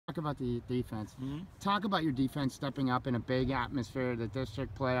talk about the defense. Mm-hmm. Talk about your defense stepping up in a big atmosphere, the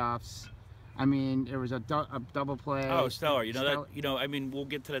district playoffs. I mean, there was a double play. Oh, stellar! You know that. Stellar. I mean, we'll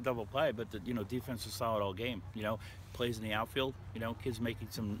get to the double play, but the defense was solid all game. Plays in the outfield. Kids making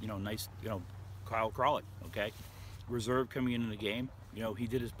some nice Kyle Crawlett. Okay, reserve coming into the game. He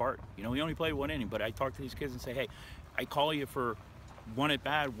did his part. He only played one inning, but I talk to these kids and say, hey, I call you for one at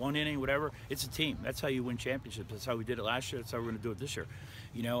bat, one inning, whatever. It's a team. That's how you win championships. That's how we did it last year. That's how we're going to do it this year.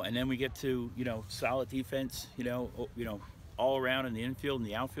 And then we get to solid defense. All around in the infield and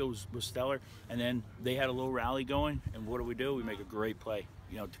the outfield was stellar. And then they had a little rally going. And what do? We make a great play.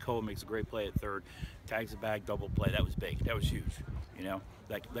 Tacoma makes a great play at third, tags it back, double play. That was big. That was huge.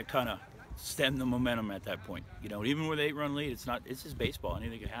 That kind of stemmed the momentum at that point. Even with an 8-run lead, it's just baseball.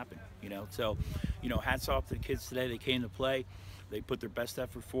 Anything can happen. So, hats off to the kids today. They came to play. They put their best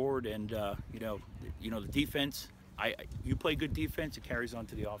effort forward, and the defense. You play good defense, it carries on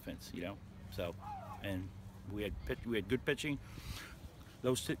to the offense. So, and we had good pitching.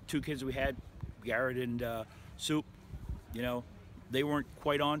 Those two kids we had, Garrett and Soup. They weren't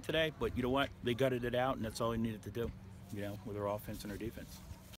quite on today, but you know what? They gutted it out, and that's all they needed to do. With their offense and their defense.